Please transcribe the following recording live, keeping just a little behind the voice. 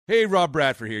Hey, Rob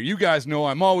Bradford here. You guys know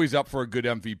I'm always up for a good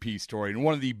MVP story, and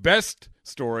one of the best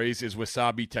stories is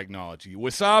Wasabi Technology.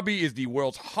 Wasabi is the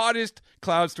world's hottest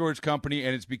cloud storage company,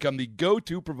 and it's become the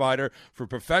go-to provider for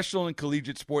professional and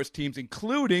collegiate sports teams,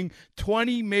 including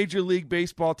 20 Major League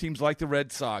Baseball teams like the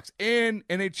Red Sox and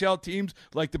NHL teams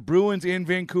like the Bruins and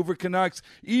Vancouver Canucks.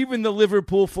 Even the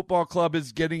Liverpool Football Club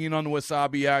is getting in on the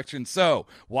Wasabi action. So,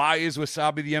 why is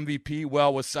Wasabi the MVP?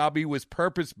 Well, Wasabi was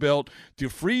purpose-built to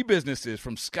free businesses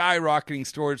from skyrocketing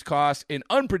storage costs and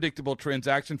unpredictable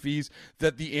transaction fees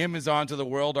that the Amazons of the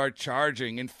world are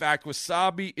charging. In fact,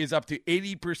 Wasabi is up to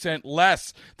 80% less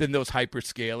than those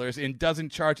hyperscalers and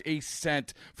doesn't charge a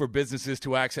cent for businesses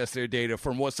to access their data.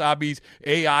 From Wasabi's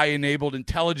AI-enabled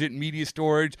intelligent media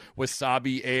storage,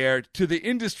 Wasabi Air, to the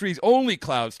industry's only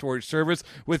cloud storage service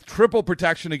with triple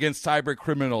protection against cyber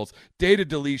criminals, data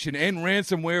deletion, and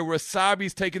ransomware,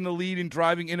 Wasabi's taken the lead in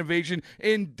driving innovation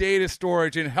in data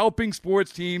storage and helping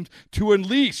sports teams to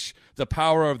unleash the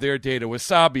power of their data.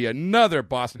 Wasabi, another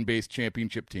Boston-based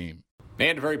championship team.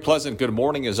 And a very pleasant good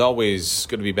morning. As always,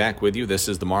 good to be back with you. This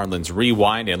is the Marlins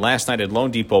Rewind. And last night at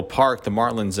Lone Depot Park, the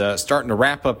Marlins starting to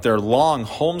wrap up their long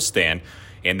homestand.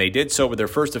 And they did so with their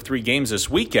first of 3 games this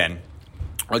weekend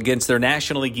against their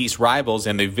National League East rivals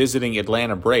and the visiting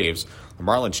Atlanta Braves. The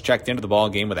Marlins checked into the ball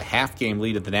game with a half-game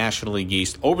lead at the National League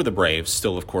East over the Braves,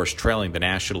 still, of course, trailing the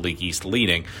National League East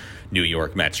leading New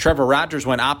York Mets. Trevor Rogers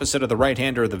went opposite of the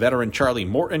right-hander, the veteran Charlie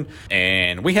Morton,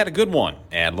 and we had a good one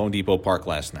at Lone Depot Park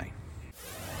last night.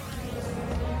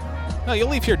 Well, you'll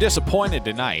leave here disappointed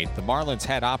tonight. The Marlins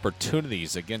had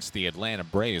opportunities against the Atlanta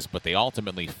Braves, but they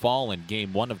ultimately fall in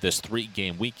Game 1 of this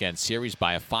 3-game weekend series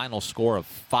by a final score of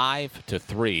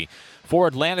 5-3. For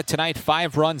Atlanta tonight,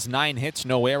 5 runs, 9 hits,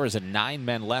 no errors, and 9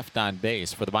 men left on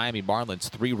base. For the Miami Marlins,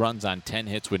 3 runs on 10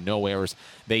 hits with no errors.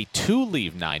 They too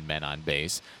leave 9 men on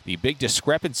base. The big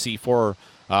discrepancy for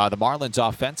the Marlins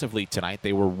offensively tonight,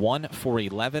 they were 1 for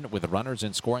 11 with runners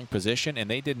in scoring position, and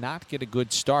they did not get a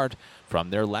good start from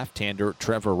their left-hander,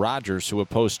 Trevor Rogers, who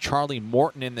opposed Charlie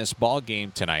Morton in this ball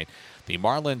game tonight. The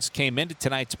Marlins came into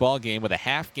tonight's ball game with a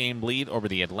half-game lead over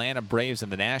the Atlanta Braves in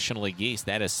the National League East.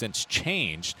 That has since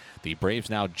changed. The Braves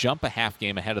now jump a half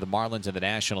game ahead of the Marlins in the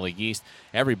National League East.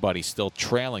 Everybody's still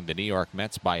trailing the New York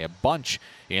Mets by a bunch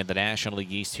in the National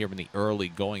League East here in the early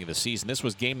going of the season. This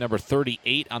was game number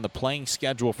 38 on the playing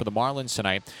schedule for the Marlins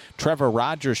tonight. Trevor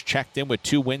Rogers checked in with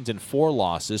 2 wins and 4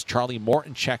 losses. Charlie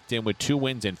Morton checked in with 2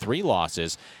 wins and 3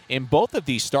 losses. And both of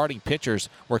these starting pitchers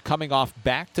were coming off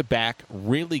back-to-back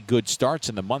really good starts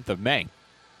in the month of May.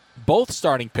 Both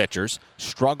starting pitchers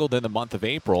struggled in the month of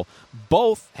April.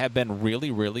 Both have been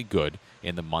really, really good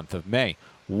in the month of May.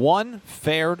 One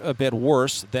fared a bit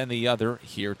worse than the other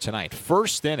here tonight.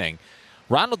 First inning,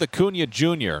 Ronald Acuna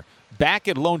Jr. back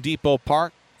at Lone Depot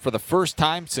Park for the first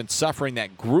time since suffering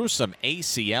that gruesome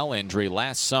ACL injury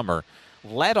last summer,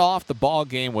 led off the ball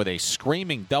game with a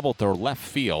screaming double to left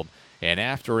field. And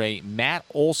after a Matt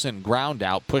Olson ground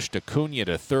out pushed Acuna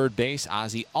to third base,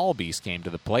 Ozzie Albies came to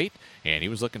the plate, and he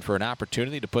was looking for an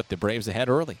opportunity to put the Braves ahead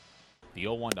early. The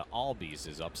 0-1 to Albies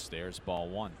is upstairs, ball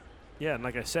 1. Yeah, and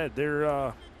like I said,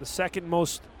 they're the second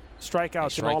most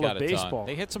strikeouts in all of baseball.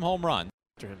 They hit some home runs.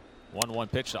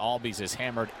 1-1 pitch to Albies is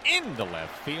hammered into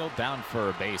left field, down for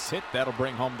a base hit. That'll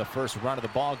bring home the first run of the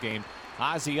ball game.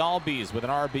 Ozzie Albies with an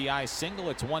RBI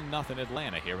single. It's 1-0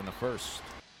 Atlanta here in the first.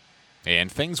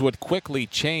 And things would quickly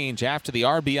change after the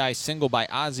RBI single by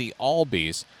Ozzie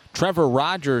Albies. Trevor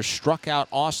Rogers struck out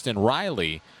Austin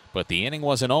Riley, but the inning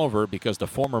wasn't over because the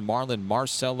former Marlin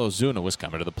Marcell Ozuna was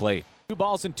coming to the plate. 2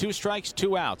 balls and 2 strikes,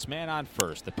 2 outs. Man on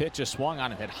first. The pitch is swung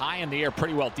on and hit high in the air,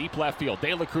 pretty well deep left field.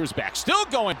 De La Cruz back, still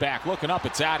going back, looking up,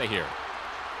 it's out of here.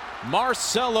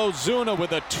 Marcell Ozuna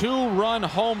with a 2-run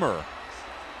homer.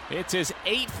 It's his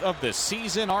 8th of the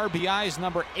season. RBIs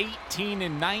number 18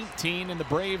 and 19, and the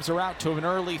Braves are out to an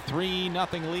early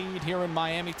 3-0 lead here in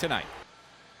Miami tonight.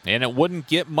 And it wouldn't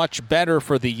get much better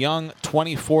for the young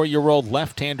 24-year-old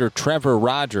left-hander Trevor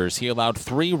Rogers. He allowed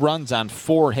 3 runs on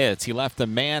 4 hits. He left a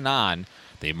man on.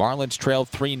 The Marlins trailed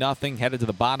 3-0, headed to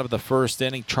the bottom of the first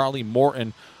inning. Charlie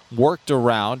Morton worked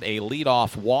around a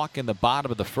leadoff walk in the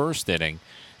bottom of the first inning.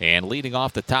 And leading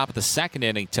off the top of the second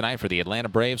inning tonight for the Atlanta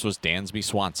Braves was Dansby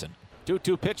Swanson.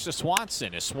 2-2 pitch to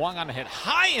Swanson is swung on a hit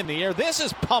high in the air. This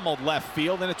is pummeled left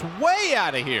field, and it's way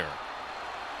out of here.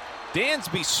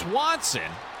 Dansby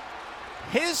Swanson,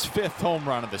 his 5th home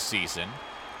run of the season.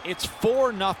 It's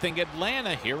 4-0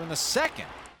 Atlanta here in the second.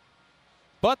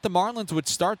 But the Marlins would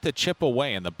start to chip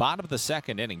away in the bottom of the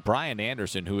second inning. Brian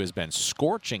Anderson, who has been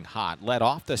scorching hot, led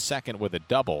off the second with a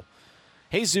double.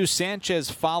 Jesus Sanchez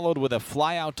followed with a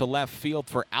fly out to left field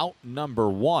for out number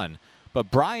 1.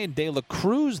 But Brian De La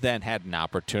Cruz then had an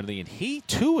opportunity, and he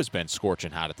too has been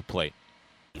scorching hot at the plate.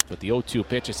 But the 0-2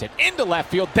 pitch is hit into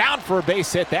left field, down for a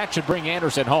base hit. That should bring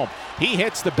Anderson home. He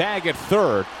hits the bag at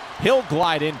third. He'll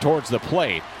glide in towards the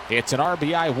plate. It's an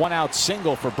RBI one-out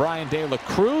single for Brian De La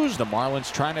Cruz. The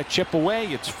Marlins trying to chip away.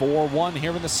 It's 4-1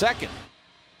 here in the second.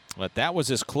 But that was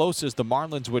as close as the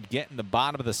Marlins would get in the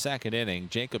bottom of the second inning.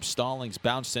 Jacob Stallings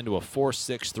bounced into a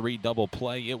 4-6-3 double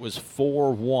play. It was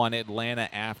 4-1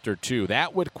 Atlanta after 2.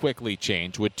 That would quickly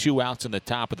change with 2 outs in the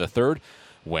top of the third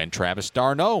when Travis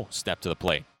d'Arnaud stepped to the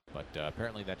plate. But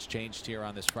apparently that's changed here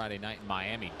on this Friday night in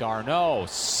Miami. d'Arnaud,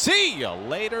 see you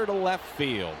later to left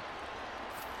field.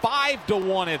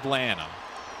 5-1 Atlanta.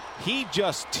 He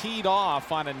just teed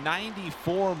off on a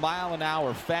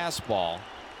 94-mile-an-hour fastball.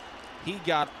 He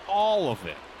got all of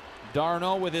it.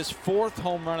 d'Arnaud with his 4th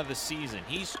home run of the season.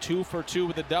 He's 2 for 2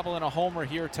 with a double and a homer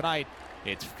here tonight.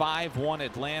 It's 5-1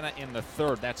 Atlanta in the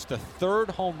third. That's the 3rd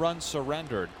home run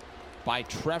surrendered by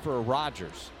Trevor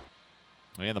Rogers.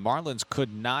 And the Marlins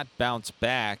could not bounce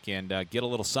back and get a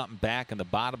little something back in the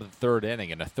bottom of the 3rd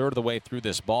inning. And a third of the way through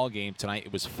this ball game tonight,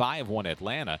 it was 5-1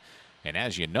 Atlanta. And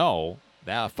as you know,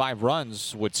 that 5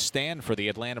 runs would stand for the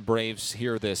Atlanta Braves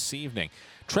here this evening.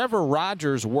 Trevor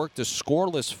Rogers worked a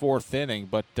scoreless 4th inning,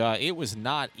 but it was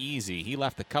not easy. He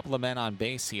left a couple of men on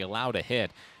base. He allowed a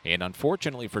hit. And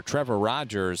unfortunately for Trevor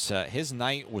Rogers, his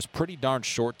night was pretty darn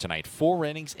short tonight. 4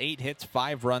 innings, 8 hits,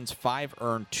 5 runs, 5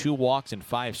 earned, 2 walks, and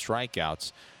 5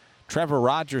 strikeouts. Trevor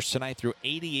Rogers tonight threw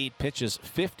 88 pitches,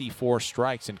 54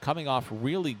 strikes, and coming off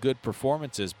really good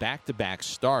performances, back-to-back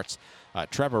starts.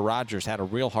 Trevor Rogers had a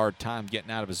real hard time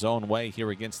getting out of his own way here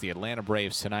against the Atlanta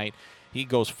Braves tonight. He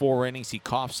goes 4 innings. He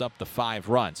coughs up the 5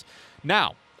 runs.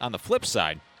 Now, on the flip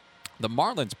side, the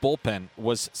Marlins bullpen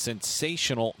was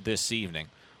sensational this evening.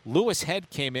 Lewis Head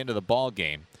came into the ball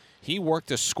game. He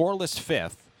worked a scoreless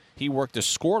 5th. He worked a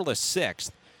scoreless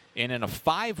 6th. And in a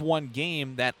 5-1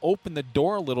 game, that opened the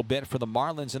door a little bit for the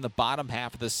Marlins in the bottom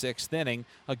half of the 6th inning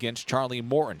against Charlie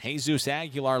Morton. Jesus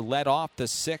Aguilar led off the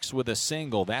 6th with a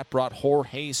single. That brought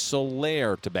Jorge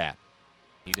Soler to bat.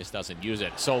 He just doesn't use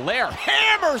it. Soler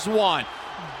hammers one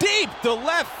deep to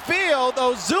left field.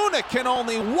 Ozuna can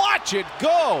only watch it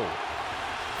go.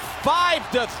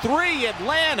 5-3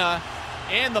 Atlanta,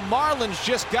 and the Marlins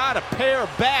just got a pair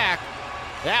back.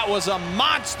 That was a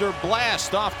monster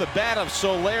blast off the bat of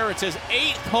Soler. It's his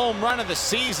 8th home run of the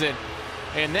season,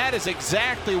 and that is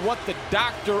exactly what the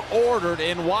doctor ordered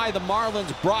and why the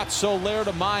Marlins brought Soler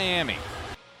to Miami.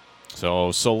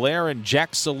 So Soler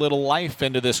injects a little life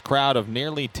into this crowd of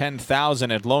nearly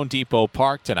 10,000 at Lone Depot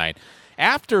Park tonight.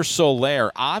 After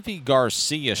Soler, Avi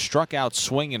Garcia struck out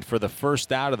swinging for the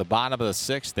first out of the bottom of the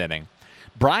 6th inning.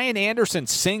 Brian Anderson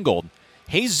singled.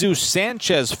 Jesus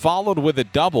Sanchez followed with a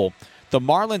double. The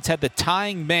Marlins had the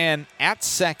tying man at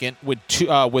second with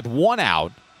 1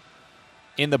 out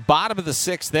in the bottom of the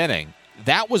 6th inning.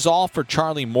 That was all for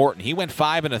Charlie Morton. He went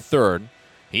 5 1/3.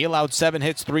 He allowed 7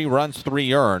 hits, 3 runs,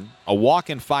 3 earned, a walk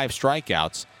and 5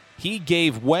 strikeouts. He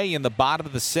gave way in the bottom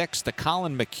of the 6th to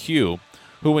Colin McHugh,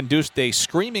 who induced a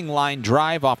screaming line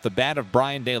drive off the bat of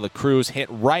Brian De La Cruz, hit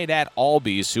right at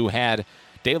Albies, who had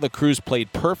De La Cruz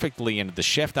played perfectly into the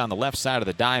shift on the left side of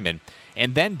the diamond.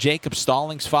 And then Jacob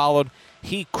Stallings followed.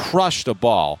 He crushed a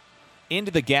ball into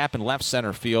the gap in left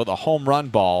center field, a home run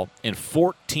ball in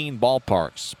 14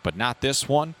 ballparks, but not this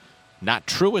one, not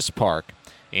Truist Park.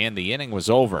 And the inning was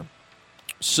over.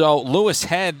 So Lewis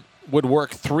Head would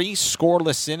work 3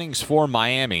 scoreless innings for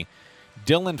Miami.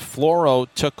 Dylan Floro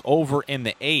took over in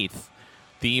the 8th.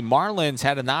 The Marlins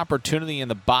had an opportunity in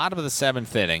the bottom of the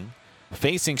 7th inning,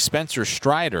 facing Spencer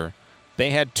Strider.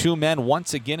 They had 2 men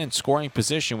once again in scoring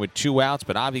position with 2 outs,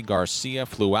 but Avi Garcia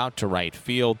flew out to right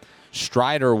field.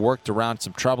 Strider worked around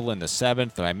some trouble in the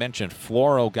 7th. I mentioned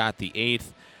Floro got the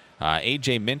 8th.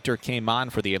 A.J. Minter came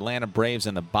on for the Atlanta Braves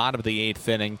in the bottom of the 8th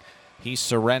inning. He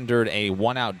surrendered a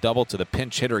 1-out double to the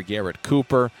pinch hitter Garrett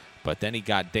Cooper, but then he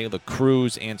got De La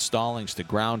Cruz and Stallings to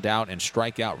ground out and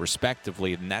strike out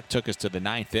respectively, and that took us to the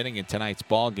 9th inning in tonight's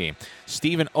ball game.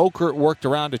 Stephen Okert worked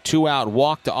around a 2-out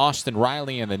walk to Austin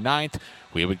Riley in the 9th.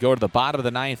 We would go to the bottom of the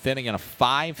 9th inning in a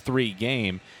 5-3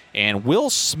 game, and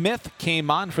Will Smith came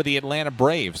on for the Atlanta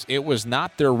Braves. It was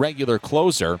not their regular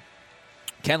closer,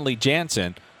 Kenley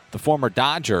Jansen, the former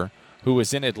Dodger, who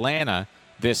was in Atlanta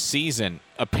this season.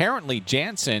 Apparently,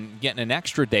 Jansen getting an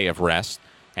extra day of rest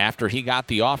after he got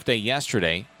the off day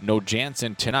yesterday. No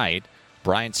Jansen tonight.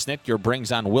 Brian Snitker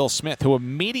brings on Will Smith, who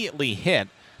immediately hit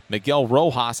Miguel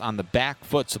Rojas on the back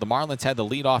foot. So the Marlins had the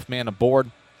leadoff man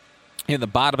aboard in the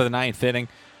bottom of the 9th inning,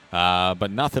 but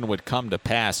nothing would come to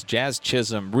pass. Jazz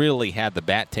Chisholm really had the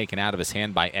bat taken out of his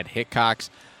hand by Ed Hickox.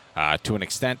 To an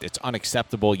extent, it's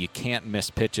unacceptable. You can't miss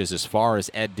pitches as far as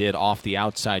Ed did off the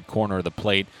outside corner of the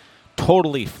plate.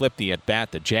 Totally flipped the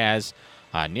at-bat. The Jazz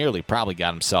nearly probably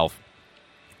got himself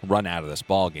run out of this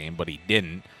ball game, but he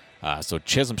didn't. So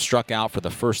Chisholm struck out for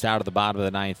the first out of the bottom of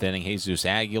the ninth inning. Jesus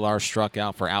Aguilar struck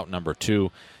out for out number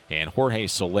 2. And Jorge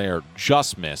Soler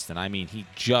just missed, and I mean he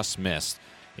just missed,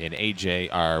 an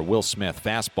Will Smith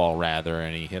fastball rather,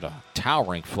 and he hit a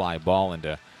towering fly ball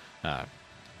into,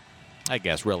 I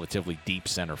guess, relatively deep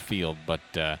center field. But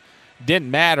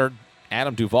didn't matter.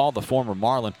 Adam Duvall, the former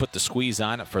Marlin, put the squeeze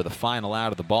on it for the final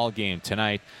out of the ball game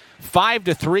tonight.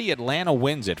 5-3, Atlanta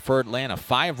wins it. For Atlanta,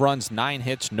 5 runs, 9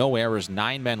 hits, no errors,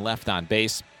 9 men left on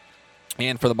base.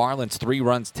 And for the Marlins, 3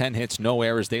 runs, 10 hits, no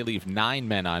errors. They leave 9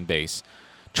 men on base.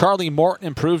 Charlie Morton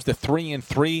improves to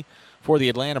 3-3 for the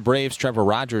Atlanta Braves. Trevor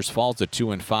Rogers falls to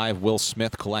 2-5. Will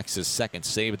Smith collects his second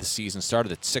save of the season.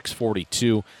 Started at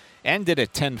 6:42. Ended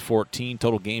at 10:14.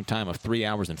 Total game time of 3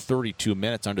 hours and 32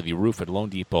 minutes under the roof at Lone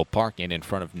Depot Park and in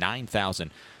front of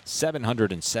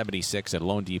 9,776 at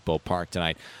Lone Depot Park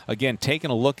tonight. Again, taking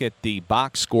a look at the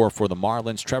box score for the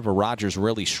Marlins, Trevor Rogers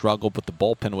really struggled, but the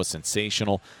bullpen was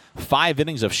sensational. 5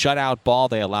 innings of shutout ball.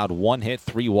 They allowed 1 hit,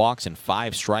 3 walks, and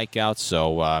 5 strikeouts.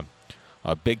 So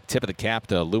a big tip of the cap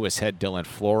to Lewis Head, Dylan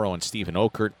Floro, and Stephen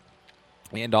Okert.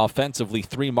 And offensively,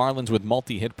 3 Marlins with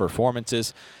multi-hit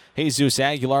performances. Jesus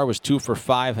Aguilar was 2 for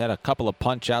 5, had a couple of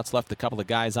punch-outs, left a couple of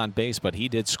guys on base, but he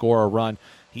did score a run.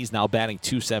 He's now batting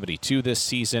 .272 this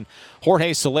season.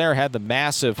 Jorge Soler had the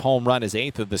massive home run, his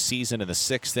 8th of the season in the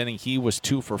 6th inning. He was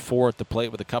 2 for 4 at the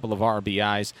plate with a couple of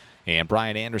RBIs. And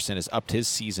Brian Anderson has upped his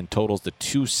season totals to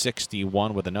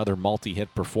 .261 with another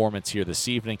multi-hit performance here this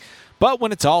evening. But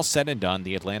when it's all said and done,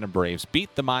 the Atlanta Braves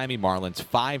beat the Miami Marlins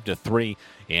 5-3.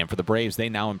 And for the Braves, they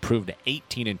now improve to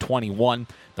 18-21.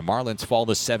 The Marlins fall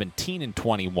to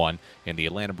 17-21. And the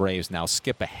Atlanta Braves now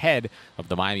skip ahead of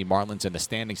the Miami Marlins in the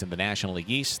standings in the National League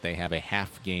East. They have a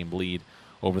half-game lead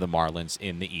over the Marlins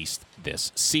in the East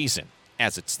this season,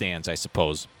 as it stands, I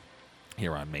suppose,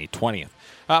 here on May 20th.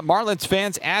 Marlins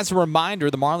fans, as a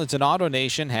reminder, the Marlins and Auto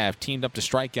Nation have teamed up to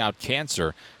strike out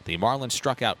cancer. The Marlins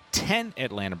struck out 10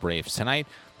 Atlanta Braves tonight.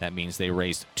 That means they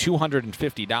raised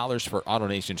 $250 for Auto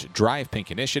Nation's Drive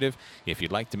Pink initiative. If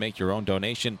you'd like to make your own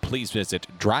donation, please visit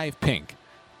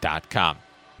drivepink.com.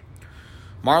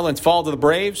 Marlins fall to the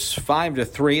Braves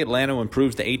 5-3. Atlanta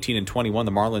improves to 18-21.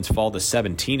 The Marlins fall to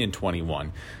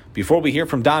 17-21. Before we hear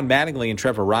from Don Mattingly and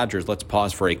Trevor Rogers, let's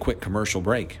pause for a quick commercial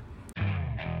break.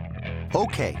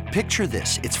 Okay, picture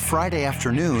this. It's Friday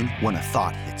afternoon when a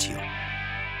thought hits you.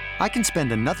 I can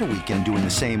spend another weekend doing the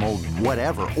same old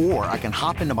whatever, or I can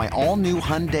hop into my all-new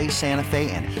Hyundai Santa Fe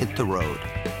and hit the road.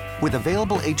 With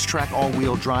available H-Track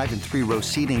all-wheel drive and 3-row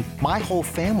seating, my whole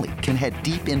family can head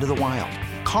deep into the wild.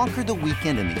 Conquer the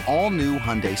weekend in the all-new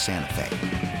Hyundai Santa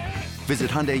Fe.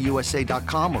 Visit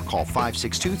HyundaiUSA.com or call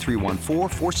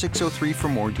 562-314-4603 for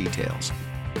more details.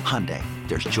 Hyundai,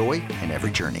 there's joy in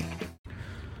every journey.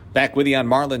 Back with you on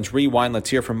Marlins Rewind. Let's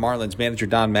hear from Marlins manager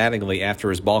Don Mattingly after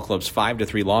his ball club's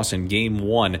 5-3 loss in Game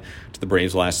 1 to the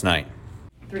Braves last night.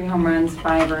 3 home runs,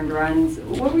 5 earned runs.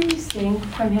 What were you seeing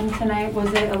from him tonight?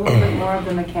 Was it a little bit more of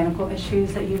the mechanical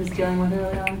issues that he was dealing with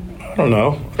early on? I don't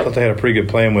know. I thought they had a pretty good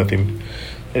plan with him.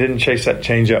 They didn't chase that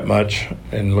changeup much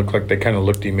and looked like they kind of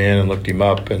looked him in and looked him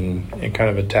up and kind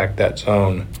of attacked that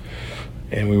zone.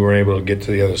 And we were able to get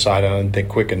to the other side. I didn't think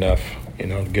quick enough,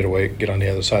 to get on the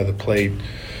other side of the plate.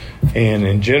 And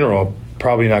in general,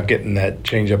 probably not getting that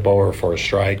changeup over for a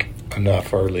strike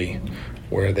enough early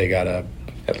where they got to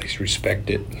at least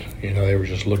respect it. They were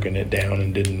just looking it down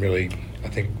and didn't really – I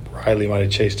think Riley might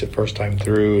have chased it first time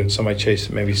through and somebody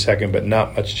chased it maybe second, but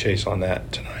not much chase on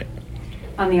that tonight.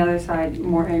 On the other side,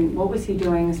 Morton, what was he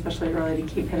doing, especially early, to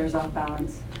keep hitters off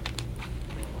balance?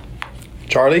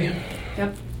 Charlie?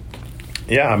 Yep.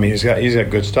 Yeah, he's got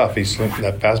good stuff.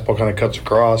 That fastball kind of cuts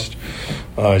across.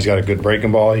 He's got a good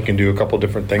breaking ball. He can do a couple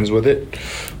different things with it.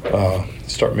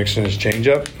 Start mixing his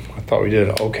changeup. I thought we did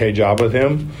an okay job with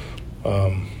him.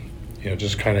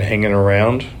 Just kind of hanging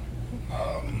around.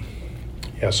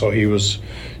 So he was.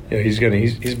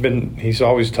 He's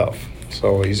always tough.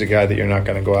 So he's a guy that you're not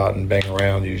going to go out and bang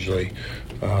around usually.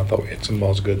 I thought we hit some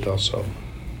balls good though. So.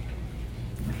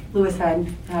 Lewis had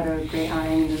a great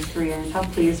outing in his 3 innings. How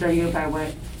pleased are you by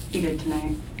what he did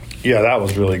tonight? Yeah, that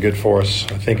was really good for us.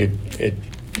 I think it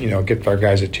gives our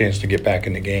guys a chance to get back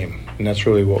in the game, and that's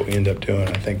really what we end up doing.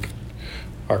 I think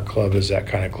our club is that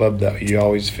kind of club that you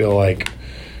always feel like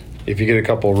if you get a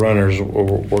couple of runners,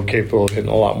 we're capable of hitting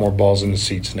a lot more balls in the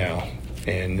seats now.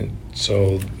 And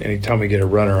so anytime we get a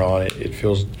runner on it, it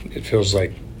feels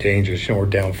like dangerous. We're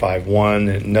down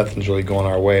 5-1 and nothing's really going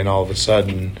our way, and all of a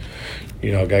sudden,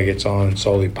 a guy gets on and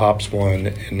Soler pops one,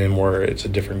 and then it's a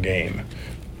different game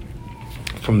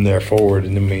from there forward.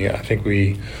 And then I think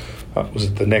was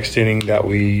it the next inning that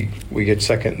we get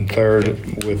second and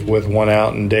third with one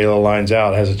out, and De La lines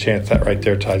out, has a chance that right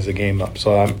there ties the game up.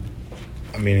 So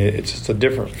it's just a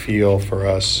different feel for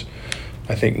us.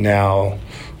 I think now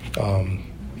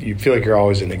you feel like you're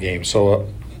always in the game. So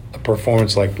a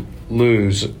performance like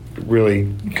Lou's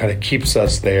really kind of keeps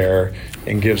us there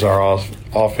and gives our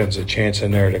offense a chance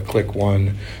in there to click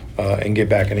one and get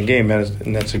back in the game.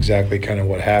 And that's exactly kind of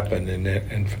what happened.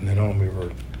 And from then on, we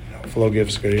were Flo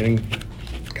gives a good inning,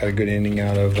 got a good inning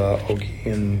out of Ogie,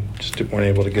 and just weren't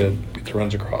able to get the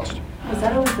runs across. Was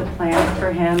that always the plan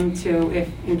for him to, if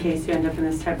in case you end up in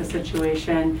this type of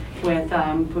situation with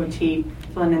Poteet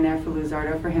filling in there for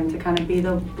Luzardo, for him to kind of be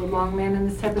the long man in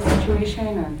this type of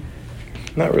situation? Or?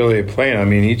 Not really a plan. I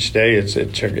mean, each day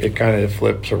it kind of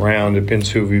flips around.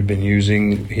 Depends who we've been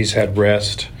using. He's had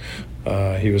rest.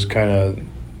 He was kind of,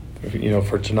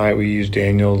 for tonight we used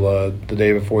Daniel the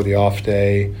day before the off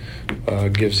day,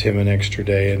 gives him an extra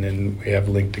day, and then we have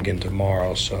linked again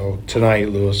tomorrow. So tonight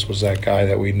Lewis was that guy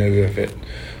that we knew if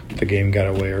the game got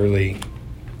away early,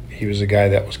 he was a guy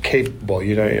that was capable.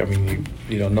 You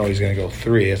don't know he's going to go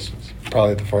 3. It's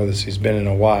probably the farthest he's been in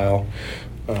a while.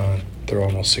 They're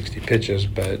almost 60 pitches,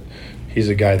 but he's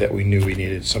a guy that we knew we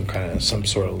needed some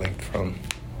sort of link from.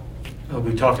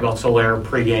 We talked about Soler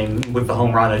pregame with the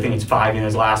home run. I think it's 5 in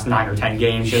his last 9 or 10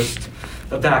 games. Just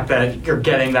the fact that you're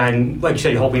getting that, and like you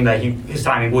said, hoping that his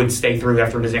timing would stay through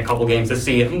after missing a couple games, to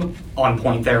see him on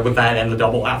point there with that and the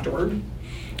double afterward.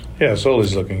 Yeah,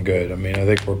 Soler's looking good. I mean, I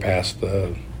think we're past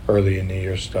the early in the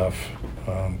year stuff.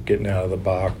 Getting out of the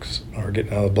box or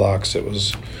getting out of the blocks, it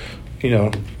was, I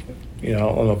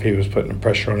don't know if he was putting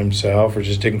pressure on himself or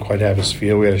just didn't quite have his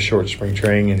feel. We had a short spring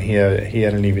training, and he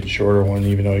had an even shorter one,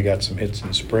 even though he got some hits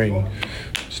in spring.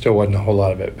 Still wasn't a whole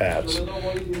lot of at-bats.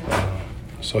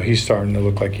 So he's starting to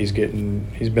look like he's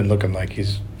been looking like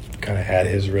he's kind of had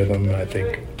his rhythm, and I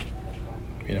think,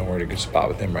 we're in a good spot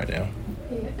with him right now.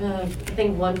 I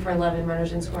think 1 for 11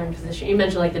 runners in scoring position. You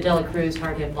mentioned like the Dela Cruz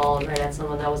hard hit ball right at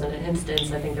someone. That wasn't an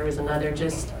instance. I think there was another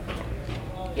just...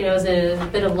 is it a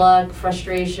bit of luck,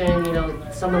 frustration?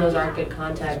 Some of those aren't good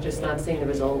contact, just not seeing the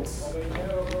results.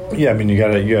 Yeah, I mean, you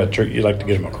like to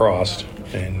get them across,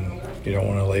 and you don't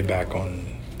want to lay back on.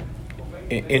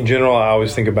 In general, I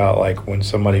always think about like when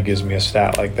somebody gives me a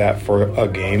stat like that for a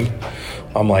game,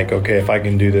 I'm like, okay, if I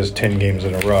can do this 10 games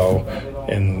in a row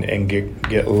and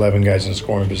get 11 guys in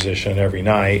scoring position every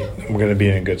night, we're going to be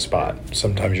in a good spot.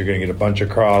 Sometimes you're going to get a bunch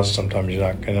across. Sometimes you're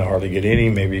not going to hardly get any.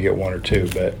 Maybe you get 1 or 2,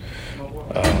 but.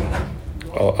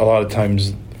 A lot of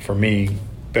times for me,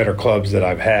 better clubs that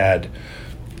I've had,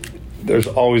 there's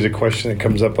always a question that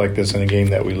comes up like this in a game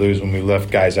that we lose when we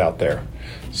left guys out there.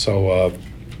 So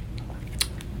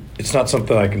it's not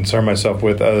something I concern myself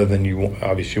with, other than you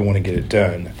obviously want to get it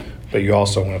done, but you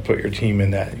also want to put your team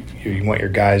in that. You want your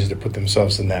guys to put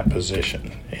themselves in that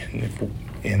position,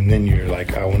 and then you're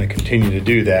like, I want to continue to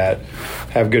do that,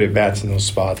 have good at bats in those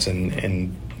spots,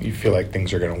 and you feel like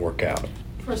things are going to work out.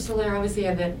 For Soler, obviously, you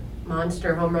have that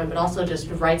monster home run, but also just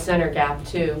right center gap,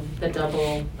 too. The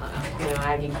double,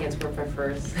 Aggie can't score for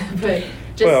first. But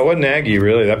well, it wasn't Aggie,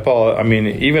 really. That ball, I mean,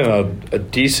 even a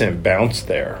decent bounce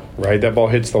there, right? That ball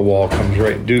hits the wall, comes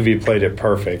right. Duvey played it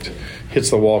perfect.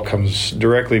 Hits the wall, comes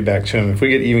directly back to him. If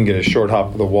we could even get a short hop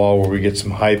of the wall where we get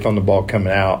some height on the ball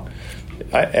coming out,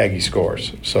 Aggie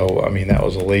scores. So, I mean, that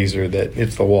was a laser that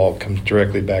hits the wall, comes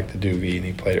directly back to Duvey, and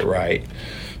he played it right.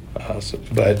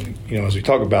 But, as we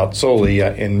talk about Soler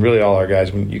and really all our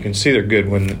guys, you can see they're good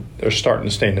when they're starting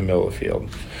to stay in the middle of the field.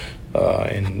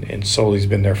 And Soler's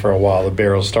been there for a while. The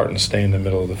barrel's starting to stay in the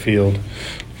middle of the field.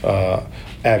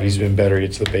 Avi's been better. He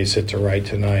hits the base hit to right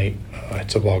tonight.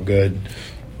 Hits the ball good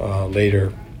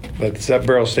later. But that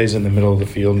barrel stays in the middle of the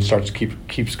field and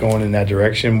keeps going in that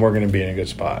direction, we're going to be in a good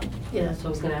spot. Yeah, that's what I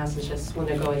was going to ask, is just when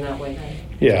they're going that way.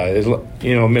 Yeah,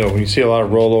 middle. When you see a lot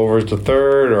of rollovers to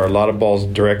third or a lot of balls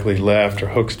directly left or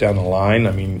hooks down the line,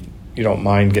 I mean, you don't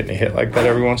mind getting a hit like that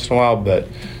every once in a while, but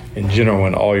in general,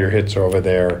 when all your hits are over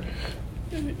there,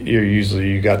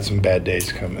 you got some bad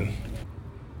days coming.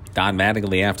 Don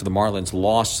Mattingly after the Marlins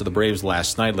lost to the Braves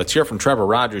last night. Let's hear from Trevor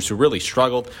Rogers, who really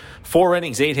struggled. 4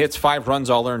 innings, 8 hits, 5 runs,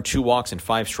 all earned, 2 walks, and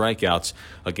 5 strikeouts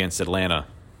against Atlanta.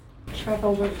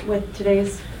 Trevor, with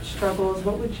today's struggles,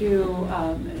 what would you,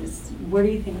 where do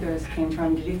you think those came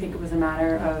from? Did you think it was a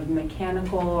matter of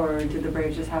mechanical, or did the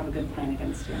Braves just have a good plan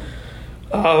against you?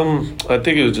 I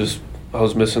think it was just I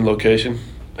was missing location,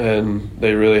 and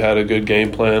they really had a good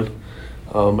game plan.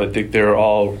 I think they were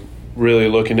all really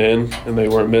looking in, and they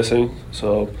weren't missing.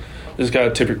 So just got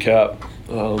to tip your cap.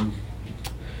 And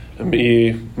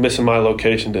me missing my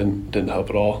location didn't help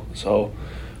at all. So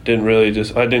I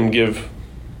didn't give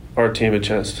our team a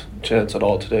chance at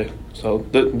all today. So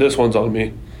this one's on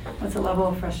me. What's the level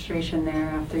of frustration there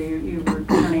after you were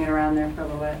turning it around there for a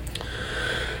little bit?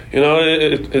 You know,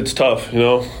 it's tough, you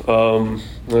know.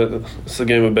 It's the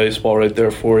game of baseball right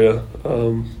there for you.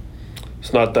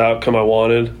 It's not the outcome I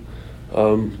wanted.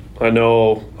 I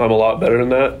know I'm a lot better than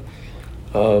that.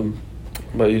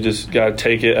 But you just got to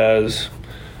take it as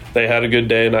they had a good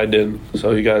day and I didn't.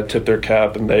 So you got to tip their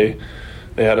cap, and they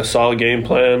had a solid game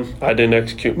plan. I didn't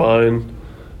execute mine.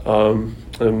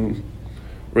 And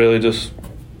really just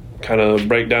kind of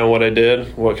break down what I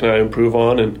did, what can I improve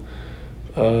on,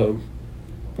 and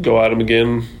go at them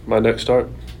again my next start.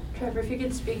 Trevor, if you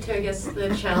could speak to, I guess,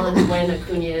 the challenge when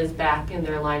Acuna is back in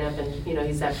their lineup and, you know,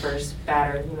 he's that first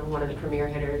batter, you know, one of the premier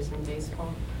hitters in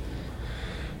baseball.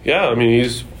 Yeah, I mean,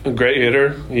 he's a great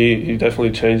hitter. He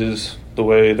definitely changes the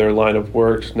way their lineup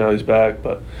works. Now he's back,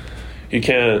 but you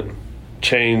can't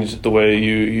change the way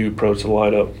you approach the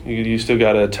lineup. You still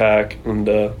got to attack, and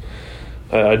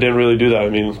I didn't really do that. I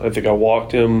mean, I think I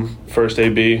walked him first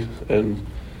AB, and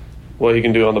what he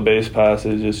can do on the base pass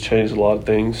has just changed a lot of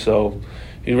things. So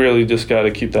you really just got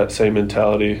to keep that same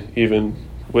mentality, even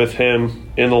with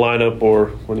him in the lineup or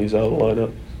when he's out of the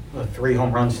lineup. 3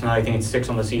 home runs tonight. I think it's 6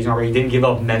 on the season already. Didn't give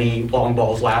up many long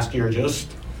balls last year.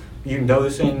 Just you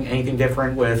noticing anything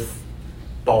different with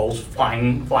balls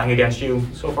flying against you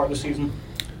so far this season?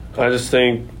 I just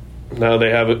think now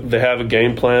they have a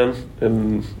game plan,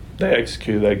 and they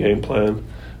execute that game plan.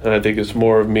 And I think it's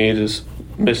more of me just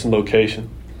missing location.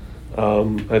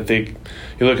 I think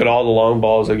you look at all the long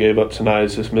balls I gave up tonight,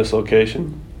 it's just missed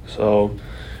location. So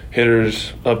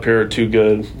hitters up here are too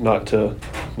good not to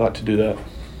do that.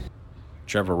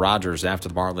 Trevor Rogers after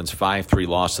the Marlins' 5-3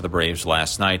 loss to the Braves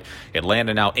last night.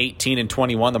 Atlanta now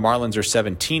 18-21. The Marlins are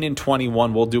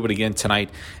 17-21. We'll do it again tonight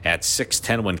at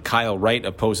 6:10 when Kyle Wright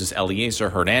opposes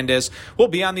Eliezer Hernandez. We'll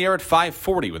be on the air at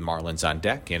 5:40 with Marlins on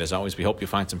deck. And as always, we hope you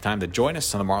find some time to join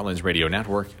us on the Marlins Radio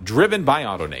Network, driven by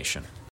AutoNation.